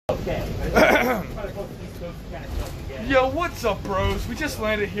Yo, what's up, bros? We just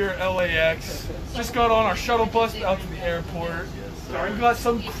landed here at LAX. Just got on our shuttle bus out to the airport. We got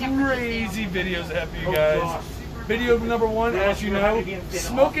some crazy videos ahead for you guys. Video number one, as you know,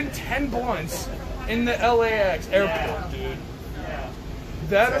 smoking 10 blunts in the LAX airport, dude.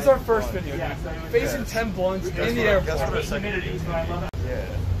 That is our first video, dude. Facing 10 blunts in the airport.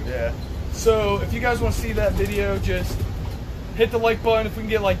 Yeah. So if you guys want to see that video, just hit the like button. If we can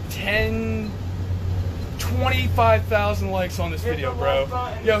get like 25,000 likes on this video, bro.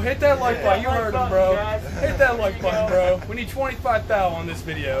 Yo, hit that like button. You heard him, bro. Hit that like button, bro. We need 25,000 on this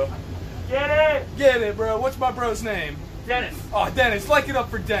video. Get it! Get it, bro. What's my bro's name? Dennis. Oh, Dennis. Like it up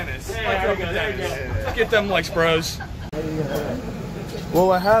for Dennis. Like it up for Dennis. Let's get them likes, bros.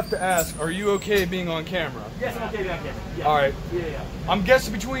 Well, I have to ask, are you okay being on camera? Yes, I'm okay being on camera. Yeah. All right. Yeah. I'm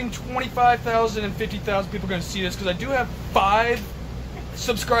guessing between 25,000 and 50,000 people are going to see this because I do have 5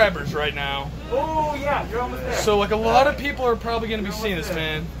 subscribers right now. Oh, yeah, you're almost there. So, like, a lot of people are probably going to be seeing this,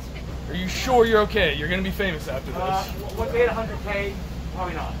 man. Are you sure you're okay? You're going to be famous after this. Once we hit 100K,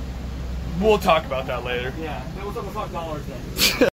 probably not. We'll talk about that later. Yeah, we'll talk dollars then.